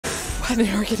God,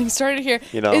 now we're getting started here.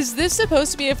 You know. Is this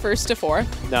supposed to be a 1st to 4?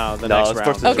 No, the No, next it's round.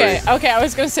 first to Okay, three. okay, I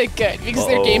was gonna say good because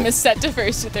their game is set to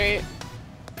 1st to 3.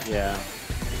 Yeah.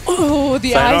 Oh,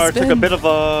 the Sionara eyes took a bit of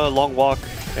a long walk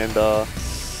and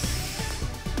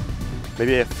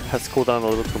maybe it has cooled down a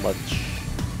little too much.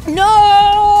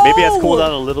 No! Maybe it has cooled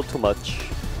down a little too much.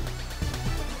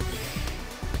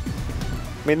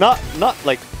 I mean, not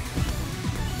like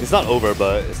it's not over,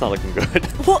 but it's not looking good.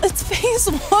 Well, it's phase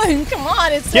 1. Come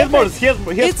on, it's He has never,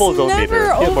 more. He has full zone meter. It's He never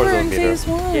has more over zone in meter. phase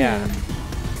 1. Yeah.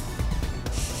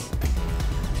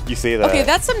 You say that. Okay,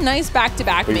 that's some nice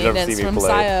back-to-back We've never maintenance seen me from play.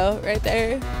 Sio right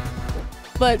there.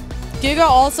 But Giga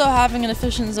also having an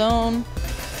efficient zone.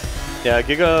 Yeah,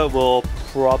 Giga will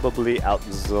probably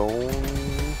outzone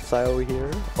Sio here.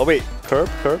 Oh wait, curb.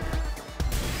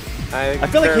 I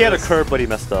feel like he had a curb, but he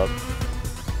messed up.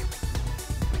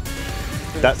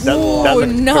 Ooh, that's a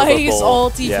nice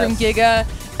curvable. ulti Yes. from Giga.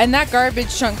 And that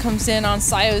garbage chunk comes in on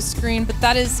Sio's screen, but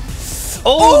that is...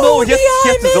 Oh no, he the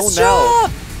has to eye zone now.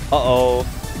 misdrop! Uh-oh.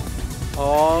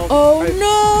 Oh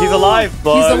no! He's alive,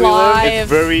 but he's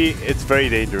alive. it's very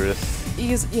dangerous.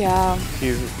 Yeah.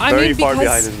 He's I very mean, far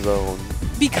because- behind in zone.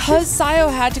 Because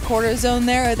Sio had to quarter zone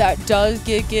there, that does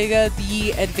give Giga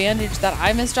the advantage. That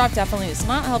eye misdrop definitely is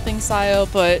not helping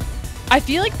Sio, but I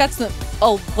feel like that's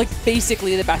like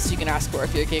basically the best you can ask for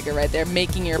if you're Giga right there,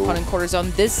 making your opponent quarter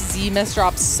zone. This Z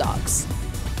misdrop sucks.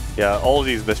 Yeah, all of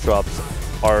these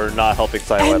misdrops are not helping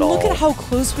Sio And at all. look at how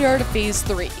close we are to phase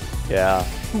 3. Yeah.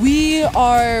 We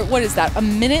are, what is that, 1:36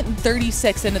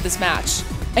 minutes into this match.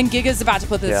 And Giga's about to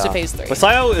put this to phase 3. But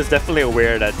Sio is definitely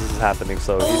aware that this is happening,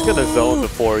 so he's gonna zone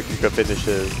before Giga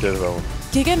finishes the zone.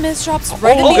 Giga misdrops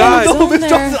right in the God, end no, zone there.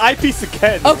 misdrops eyepiece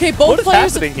again. Okay, what is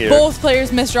happening here? both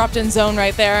players misdropped in zone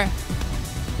right there.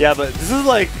 Yeah, but this is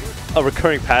like a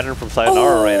recurring pattern from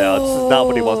Sionara right now. This is not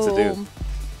what he wants to do.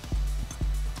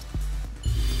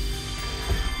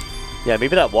 Yeah,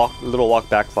 maybe that little walk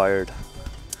backfired.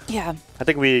 Yeah. I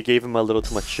think we gave him a little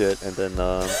too much shit, and then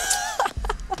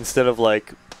instead of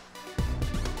like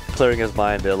clearing his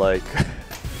mind, they like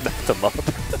messed him up.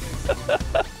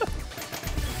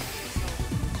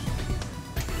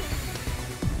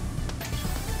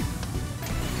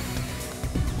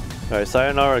 Alright,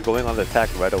 Sionara going on the attack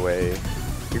right away.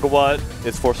 GigaWhat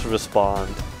is forced to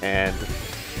respond, and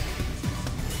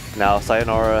now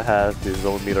Sionara has the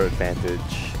zone meter advantage.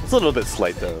 It's a little bit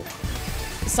slight though.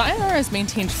 Sionara has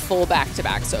maintained full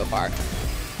back-to-back so far.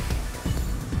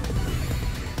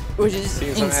 Which is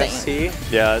insane.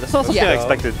 Yeah, that's not something Yeah. I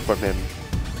expected from him.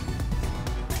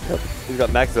 Yep. He's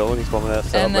got max zone, he's forming that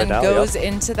setup And then right now. goes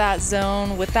into that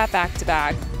zone with that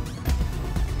back-to-back.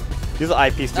 He's an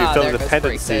eyepiece to Ah, fill there the goes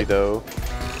dependency break though.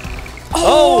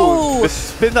 Oh! The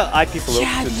spin the eyepiece a little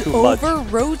Yeah, bit the too much.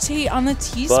 over-rotate on the But,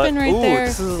 T-spin right ooh, there.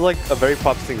 this is like a very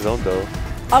promising zone though.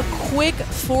 A quick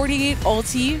 48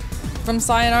 ulti from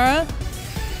Sionara.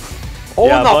 Oh,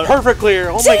 Yeah, no, but- perfect clear.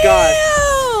 Oh my god.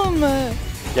 Damn!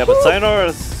 Yeah, but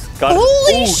Sionara's got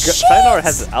Holy shit! Sionara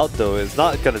has it out though, it's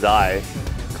not gonna die.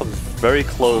 Comes very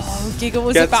close. Oh, Giga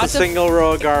was Gets about the to... single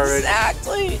row of garbage.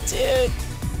 Exactly, dude.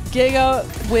 Giga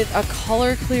with a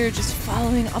color clear just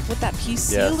following up with that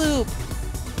PC Yes. loop.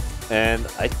 And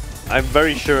I'm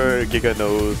very sure Giga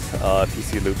knows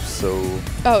PC loops, so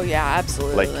Oh yeah,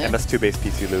 absolutely. like MS2 based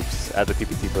PC loops as a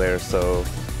PPT player, so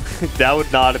that would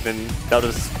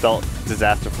have spelled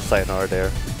disaster for Sionara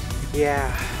there Yeah.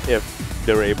 if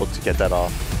they were able to get that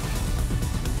off.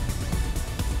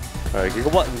 Alright,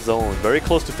 GigaWhat in zone, very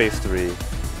close to phase 3.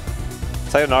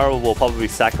 Sionara will probably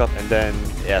sack up and then,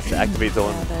 yes, activate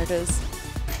zone. Yeah, there it is.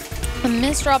 A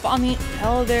misdrop on the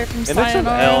L there from And that's an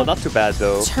L, Sionara. not too bad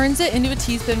though. Turns it into a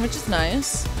T-spin, which is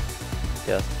nice.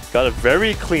 Yeah, got a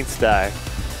very clean stack.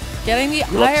 Getting the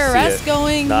Love to see IRS it.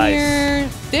 going Nice. here.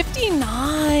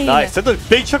 59. Nice, that's a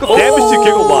big chunk of damage to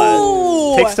GigaWhat.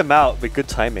 Oh! Takes them out with good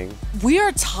timing. We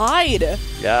are tied.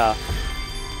 Yeah.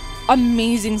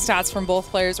 Amazing stats from both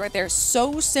players right there.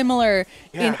 So similar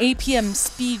in APM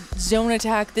speed, zone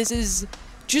attack. This is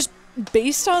just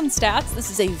based on stats.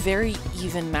 This is a very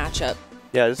even matchup.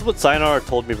 Yeah, this is what Sionara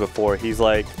told me before. He's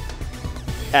like,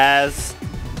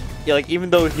 even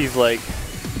though he's like,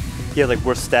 he has like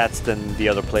worse stats than the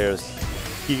other players,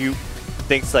 he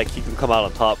thinks like he can come out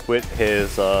on top with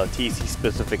his TEC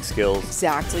specific skills.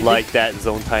 Exactly. Like that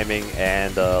zone timing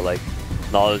and like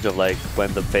knowledge of like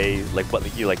when the phase, like what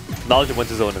you like knowledge of when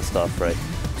to zone and stuff, right?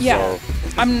 Yeah. So,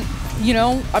 I'm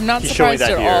not He's showing surprised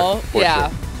that at here, all. for Yeah.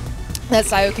 sure. That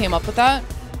Sio came up with that.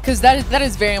 Because that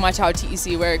is very much how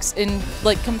TEC works. In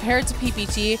like compared to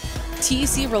PPT,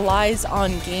 TEC relies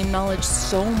on game knowledge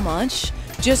so much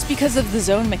just because of the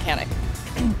zone mechanic.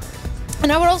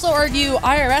 And I would also argue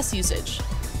IRS usage.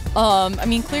 I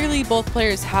mean, clearly both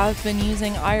players have been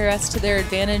using IRS to their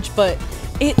advantage, but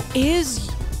it is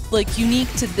like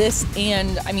unique to this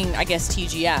and, I mean, I guess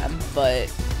TGM, but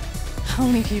how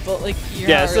many people, like, you're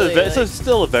Yeah, not really, it's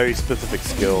still a very specific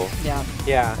skill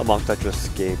Yeah. among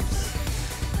Tetris games.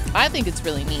 I think it's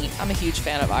really neat. I'm a huge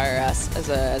fan of IRS as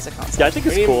a concept. Yeah, I think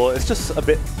it's cool. It's just a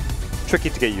bit tricky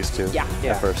to get used to Yeah.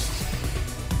 at first.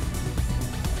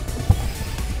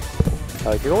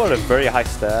 You go on a very high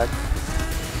stack.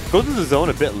 Go to the zone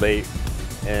a bit late,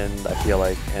 and I feel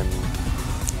like, and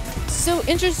So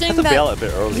interesting have to that, bail a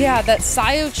bit early. yeah, that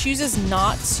Sayo chooses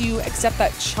not to accept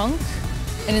that chunk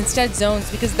and instead zones,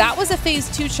 because that was a phase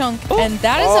 2 chunk, and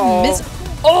that is a miss.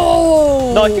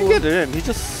 Oh! No, I can get it in. He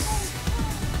just.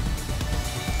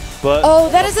 But Oh,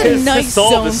 that is a his nice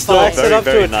solve zone is still find. Stacks it up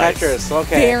very, to a very nice. Tetris.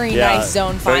 Okay. Very nice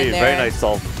zone very, find there. Very nice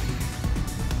solve.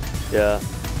 Yeah.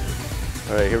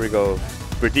 All right, here we go.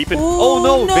 We're deep in. Ooh, Oh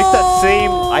no! Makes that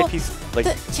same no. IP like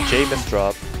Yeah. J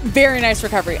misdrop. Very nice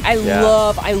recovery. I Yeah.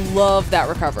 love that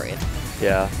recovery.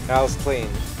 Yeah. That was clean.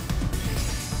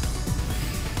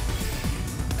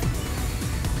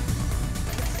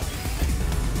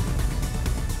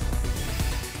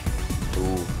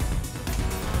 Ooh.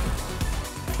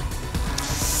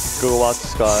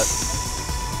 GigaWhat's got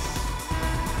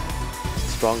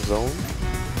strong zone.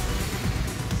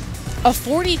 A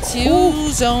 42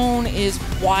 zone is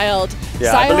wild.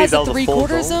 Yeah, I Sayo believe has that a was a full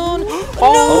 3/4 zone. zone.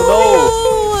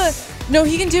 Oh, no! No,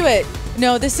 he can do it.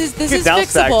 No, this is You can down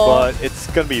stack, fixable. but it's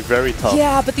gonna be very tough.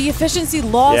 Yeah, but the efficiency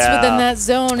lost Yeah. within that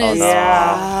zone Oh, is no.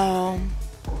 wow.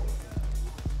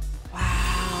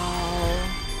 Wow.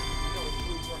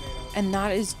 And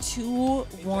that is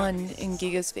 2-1 in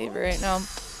Giga's favor right now.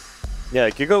 Yeah,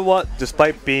 GigaWhat,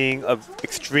 despite being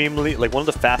extremely like one of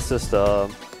the fastest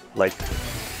like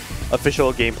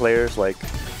official game players, like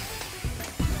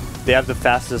they have the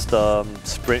fastest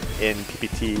sprint in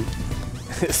PPT.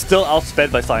 Still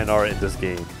outsped by Sionara in this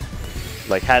game.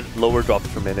 Like had lower drops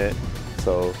per minute,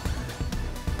 so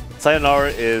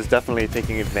Sionara is definitely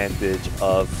taking advantage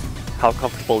of how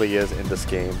comfortable he is in this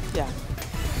game, Yeah.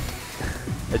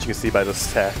 as you can see by the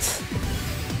stats.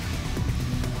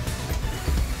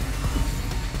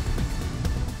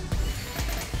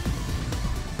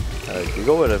 You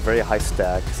go with a very high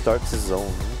stack, starts his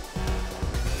zone.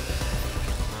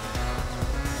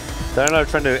 Sionara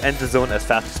trying to end the zone as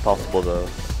fast as possible though.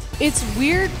 It's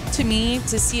weird to me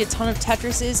to see a ton of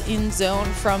Tetrises in zone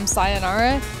from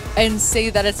Sionara and say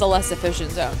that it's a less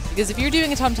efficient zone. Because if you're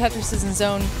doing a ton of Tetrises in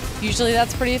zone, usually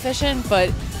that's pretty efficient,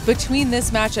 but between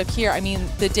this matchup here, I mean,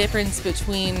 the difference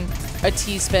between a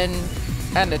T-spin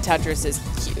and a Tetris is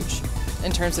huge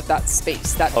in terms of that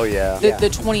space. That Oh yeah. the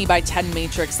 20 by 10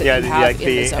 matrix that you have like in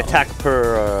the the zone. attack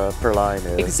per line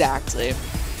is Exactly.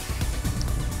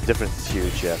 difference is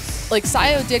huge, yes. Like,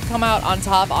 Sayo did come out on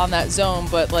top on that zone,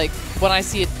 but like when I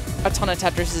see a ton of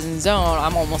Tetrises in zone,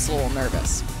 I'm almost a little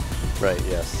nervous. Right,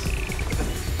 yes.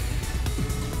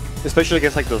 Especially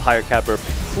against like those higher capper.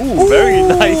 Ooh, very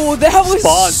nice. Oh, that was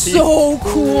spawn. so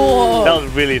cool. That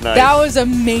was really nice. That was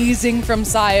amazing from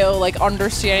Sayo, like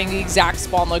understanding the exact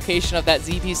spawn location of that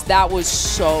Z piece. That was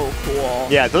so cool.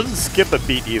 Yeah, it doesn't skip a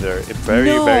beat either. It's very,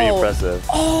 No. very impressive.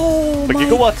 Oh But my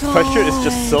GigaWhat's God. pressure is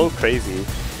just so crazy.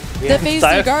 The phase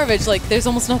Sayo- 2 garbage, like there's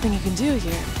almost nothing you can do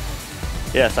here.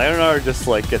 Yeah, Sionara just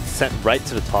like gets sent right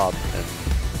to the top, and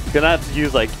you're gonna have to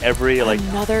use like every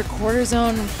Another quarter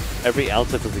zone. every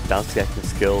ounce of his down stacking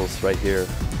skills right here.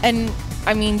 And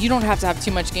I mean, you don't have to have too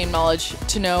much game knowledge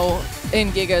to know in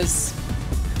Giga's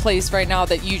place right now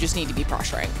that you just need to be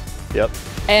pressuring. Yep.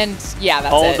 And yeah,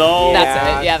 that's Oh, it. no. That's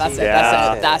Yeah, it. Yeah, that's it. yeah.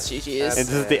 That's it. That's GG's. And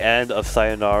this is the end of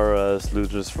Sayonara's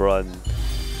loser's run.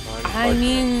 I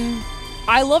mean,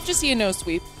 I love to see a no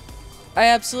sweep. I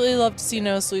absolutely love to see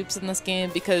no sweeps in this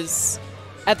game because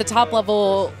at the top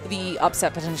level, the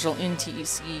upset potential in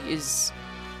TEC is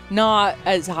not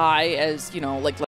as high as, you know, like